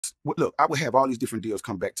look, I would have all these different deals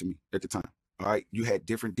come back to me at the time. All right. You had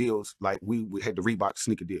different deals. Like we had the Reebok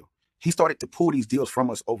sneaker deal. He started to pull these deals from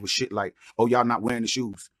us over shit like, oh, y'all not wearing the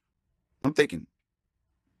shoes. I'm thinking,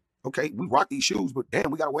 okay, we rock these shoes, but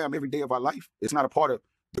damn, we got to wear them every day of our life. It's not a part of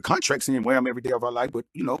the contract saying wear them every day of our life, but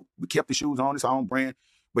we kept the shoes on. It's our own brand.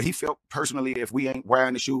 But he felt personally, if we ain't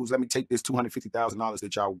wearing the shoes, let me take this $250,000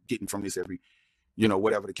 that y'all getting from this every,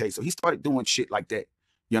 whatever the case. So he started doing shit like that.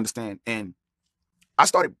 You understand? And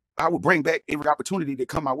I would bring back every opportunity that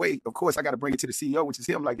come my way. Of course, I got to bring it to the CEO, which is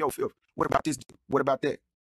him. Like, yo, Phil, what about this? What about that?